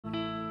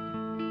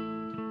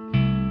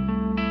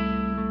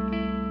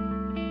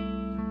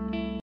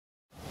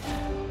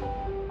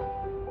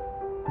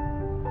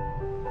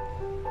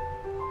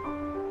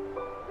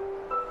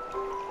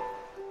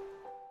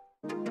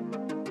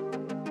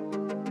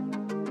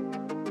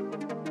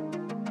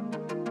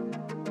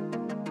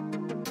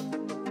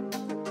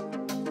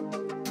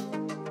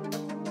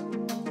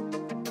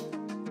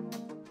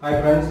Hi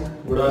friends,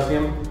 good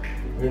RCM.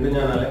 വീണ്ടും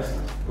ഞാൻ Alex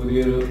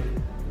പുതിയൊരു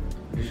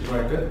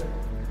ഡിഷുമായിട്ട്.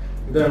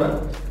 ഇതാണ്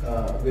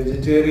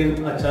വെജിറ്റേറിയൻ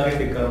അച്ചാറി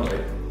ടിക്ക എന്ന്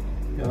പറയും.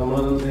 നമ്മൾ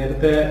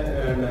നേരത്തെ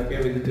ഉണ്ടാക്കിയ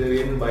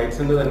വെജിറ്റേറിയൻ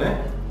ബൈറ്റ്സിൻ്റെ തന്നെ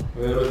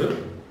വേറൊരു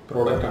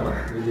പ്രോഡക്റ്റാണ്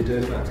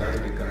വെജിറ്റേറിയൻ അച്ചാറി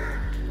ടിക്ക.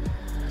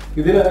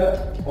 ഇതിൽ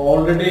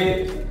ഓൾറെഡി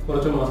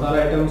കുറച്ച് മസാല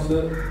ഐറ്റംസ്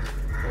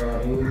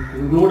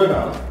ഇൻക്ലൂഡഡ്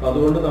ആണ്.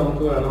 അതുകൊണ്ട്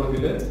നമുക്ക്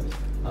വേണമെങ്കിൽ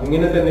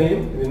അങ്ങനെ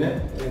തന്നെയും ഇതിനെ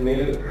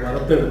എണ്ണയിൽ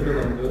വറുത്തെടുത്ത്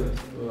നമുക്ക്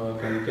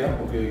കഴിക്കാം,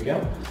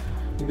 ഉപയോഗിക്കാം.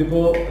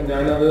 ഇതിപ്പോൾ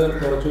ഞാനത്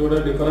കുറച്ചുകൂടെ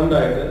ഡിഫറൻ്റ്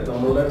ആയിട്ട്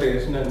നമ്മളുടെ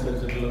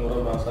ടേസ്റ്റിനനുസരിച്ചിട്ടുള്ള കുറേ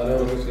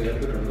മസാലകളൊക്കെ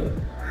ചേർത്തിട്ടുണ്ട്.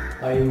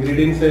 ആ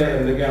ഇൻഗ്രീഡിയൻസ്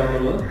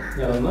എന്തൊക്കെയാണെന്നുള്ളത്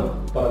ഞാനൊന്ന്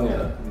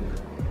പറഞ്ഞുതരാം.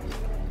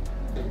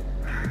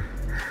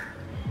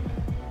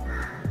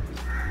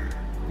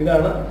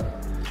 ഇതാണ്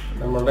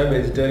നമ്മളുടെ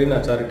വെജിറ്റേറിയൻ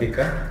അച്ചാറി ടിക്ക.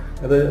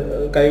 അത്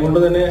കൈകൊണ്ട്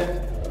തന്നെ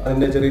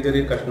അതിൻ്റെ ചെറിയ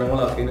ചെറിയ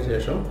കഷ്ണങ്ങളാക്കിയതിന്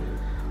ശേഷം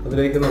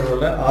അതിലേക്ക്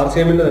നമ്മളുടെ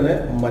RCMൻ്റെ തന്നെ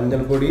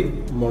മഞ്ഞൾപ്പൊടി,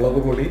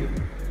 മുളക് പൊടി,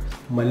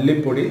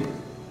 മല്ലിപ്പൊടി,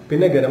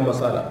 പിന്നെ ഗരം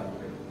മസാല,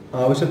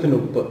 ആവശ്യത്തിന്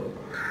ഉപ്പ്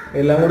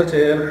എല്ലാം കൂടെ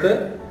ചേർത്ത്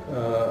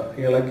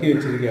ഇളക്കി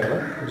വെച്ചിരിക്കുകയാണ്.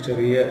 ഒരു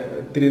ചെറിയ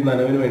ഇത്തിരി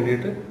നനവിന്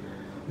വേണ്ടിയിട്ട്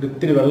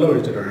ഇത്തിരി വെള്ളം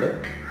ഒഴിച്ചിട്ടുണ്ട്.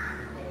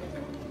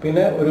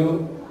 പിന്നെ ഒരു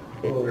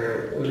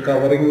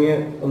കവറിങ്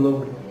ഒന്ന്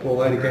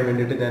പോകാതിരിക്കാൻ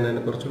വേണ്ടിയിട്ട് ഞാൻ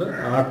അതിന് കുറച്ചുകൂടെ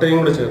ആട്ടയും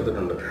കൂടെ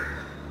ചേർത്തിട്ടുണ്ട്.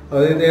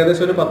 അതായത്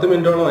ഏകദേശം ഒരു 10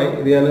 മിനിറ്റോളമായി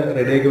ഇത് ഞാൻ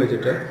റെഡിയാക്കി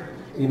വെച്ചിട്ട്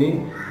ഇനി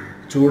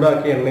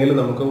ചൂടാക്കി എണ്ണയിൽ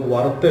നമുക്ക്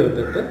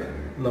വറുത്തെടുത്തിട്ട്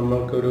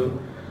നമുക്കൊരു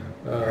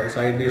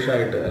സൈഡ്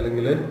ഡിഷായിട്ട്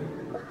അല്ലെങ്കിൽ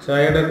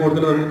ചായയുടെ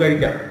കൂടുതൽ നമുക്ക്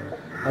കഴിക്കാം.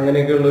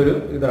 അങ്ങനെയൊക്കെയുള്ളൊരു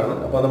ഇതാണ്.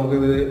 അപ്പോൾ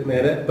നമുക്കിത്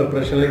നേരെ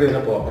പ്രിപ്പറേഷനിലേക്ക്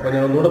തന്നെ പോകാം. അപ്പോൾ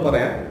ഞാൻ ഒന്നുകൂടെ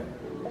പറയാം,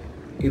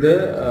 ഇത്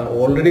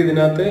ഓൾറെഡി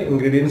ഇതിനകത്ത്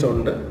ഇൻഗ്രീഡിയൻസ്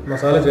ഉണ്ട്,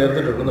 മസാല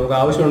ചേർത്തിട്ടുണ്ട്. നമുക്ക്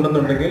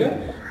ആവശ്യമുണ്ടെന്നുണ്ടെങ്കിൽ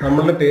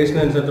നമ്മളുടെ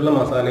ടേസ്റ്റിനനുസരിച്ചുള്ള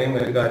മസാലയും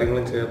മറ്റു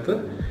കാര്യങ്ങളും ചേർത്ത്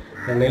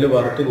എണ്ണയിൽ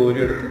വറുത്ത്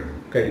കോരിയെടുത്ത്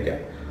കഴിക്കാം.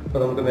 അപ്പോൾ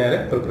നമുക്ക് നേരെ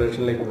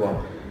പ്രിപ്പറേഷനിലേക്ക് പോകാം.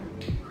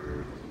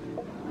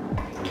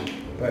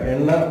 അപ്പോൾ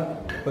എണ്ണ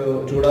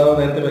ചൂടാകാൻ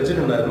നേരത്തെ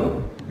വെച്ചിട്ടുണ്ടായിരുന്നു.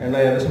 എണ്ണ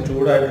ഏകദേശം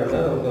ചൂടായിട്ടുണ്ട്.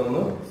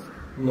 നമുക്കൊന്ന്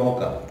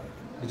നോക്കാം.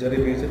 ചെറിയ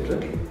പീസിട്ട്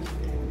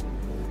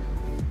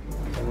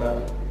എണ്ണ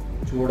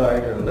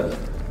ചൂടായിട്ടുണ്ട്.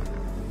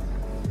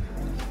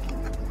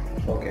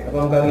 ഓക്കെ, അപ്പോൾ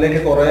നമുക്ക് അതിലേക്ക്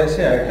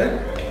കുറേശ്ശെ ആയിട്ട്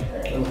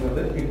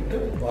നമുക്കിത് ഇട്ട്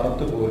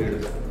വറുത്ത്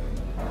കോരിയെടുക്കാം.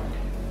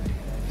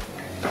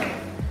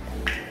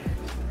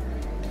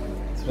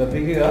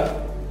 ശ്രദ്ധിക്കുക,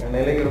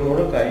 എണ്ണയിലേക്ക് ഇടുമ്പോൾ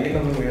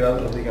കയ്യിലൊന്നും വീഴാതെ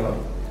ശ്രദ്ധിക്കണം.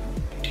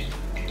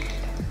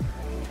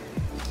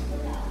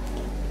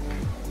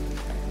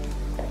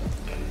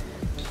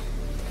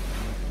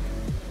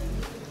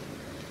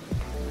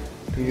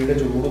 തീയുടെ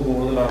ചൂട്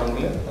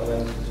കൂടുതലാണെങ്കിൽ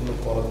അതനുസരിച്ച്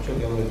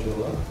കുറച്ചൊക്കെ ഒന്ന്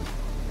വെച്ചുകൊള്ളുക.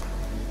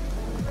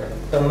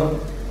 പെട്ടെന്ന്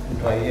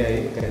ഡ്രൈ ആയി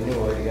കരിഞ്ഞു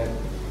പോയിരിക്കാൻ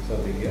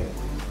ശ്രദ്ധിക്കുക.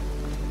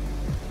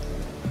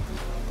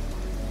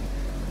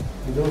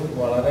 ഇത്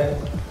വളരെ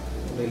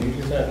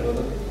ഡെലീഷ്യസ്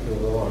ആയിട്ടുള്ളൊരു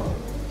വിഭവമാണ്.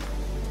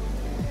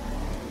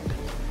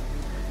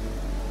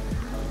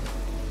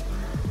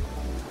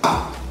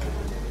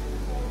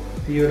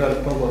 തീയുടെ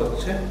അല്പം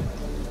കുറച്ച്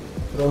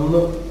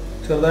ഇതൊന്ന്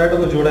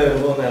ചെറുതായിട്ടൊന്ന് ചൂടായി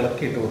വരുമ്പോൾ ഒന്ന്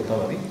ഇളക്കിയിട്ട്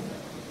കൊടുത്താൽ മതി.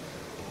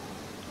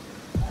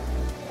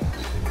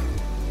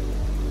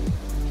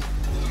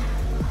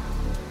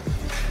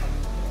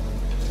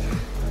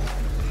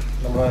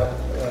 നമ്മുടെ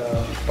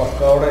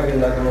പക്കവടയൊക്കെ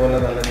ഉണ്ടാക്കുന്ന പോലെ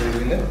നല്ല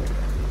രീതിയിൽ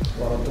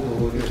വറുത്ത്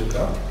കോരി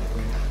എടുക്കാം.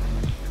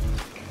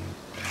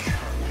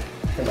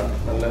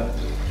 നല്ല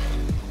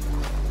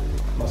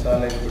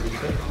മസാലയൊക്കെ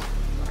പിടിച്ച്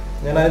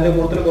ഞാൻ അതിൻ്റെ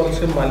കൂട്ടത്തിൽ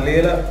കുറച്ച്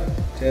മല്ലിയില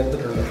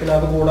ചേർത്തിട്ടുണ്ട്. പിന്നെ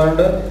അത്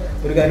കൂടാണ്ട്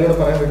ഒരു കാര്യം കൂടെ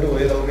പറയാൻ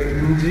വിട്ടുപോയി, നമുക്ക്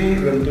ഇഞ്ചി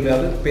വെളുത്തുള്ളി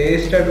അത്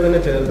പേസ്റ്റായിട്ട് തന്നെ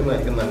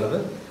ചേർക്കുന്നതായിരിക്കും നല്ലത്.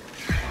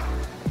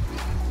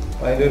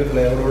 അതിൻ്റെ ഒരു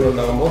ഫ്ലേവർ കൂടെ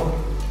ഉണ്ടാകുമ്പോൾ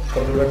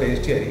കുറച്ചുകൂടെ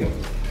ടേസ്റ്റി ആയിരിക്കും.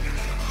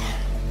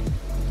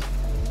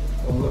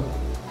 ഒന്ന്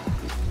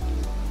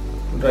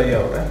ഡ്രൈ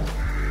ആവട്ടെ.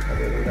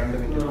 അത് 2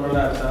 മിനിറ്റ്. നമ്മളുടെ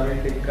അച്ചാറി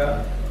ടിക്ക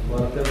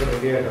വറുത്ത്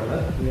റെഡി ആയിട്ടുണ്ട്.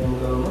 ഇനി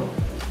നമുക്കതൊന്ന്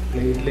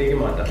പ്ലേറ്റിലേക്ക്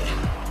മാറ്റാം.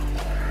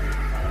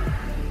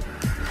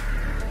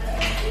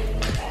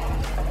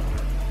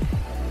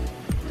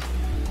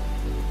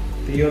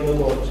 തീ ഒന്ന്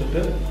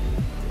കുറച്ചിട്ട്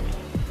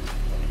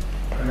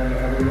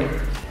അതൊന്ന്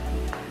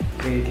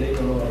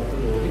പ്ലേറ്റിലേക്കൊന്ന് വറുത്ത്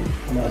കോരി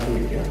മാറ്റി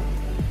വയ്ക്കുക.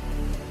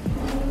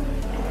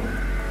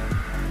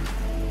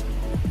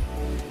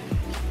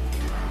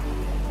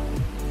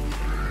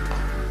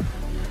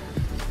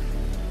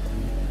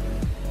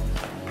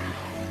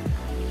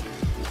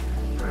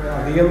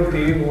 അധികം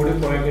തീ കൂടി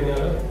പോയി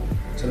കഴിഞ്ഞാൽ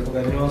ചിലപ്പോൾ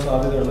കരിഞ്ഞു പോകാൻ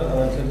സാധ്യതയുണ്ട്.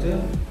 അതനുസരിച്ച്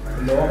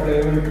ലോ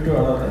ഫ്ലെയിമിൽ ഇട്ടിട്ട്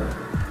വേണം അത്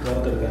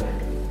വറുത്തെടുക്കാനായിട്ട്.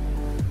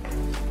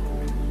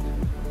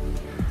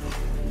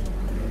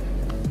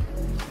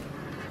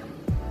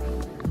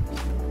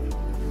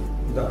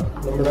 ഇതാ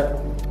നമ്മുടെ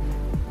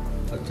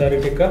അച്ചാറി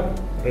ടിക്ക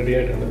റെഡി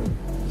ആയിട്ടുണ്ട്.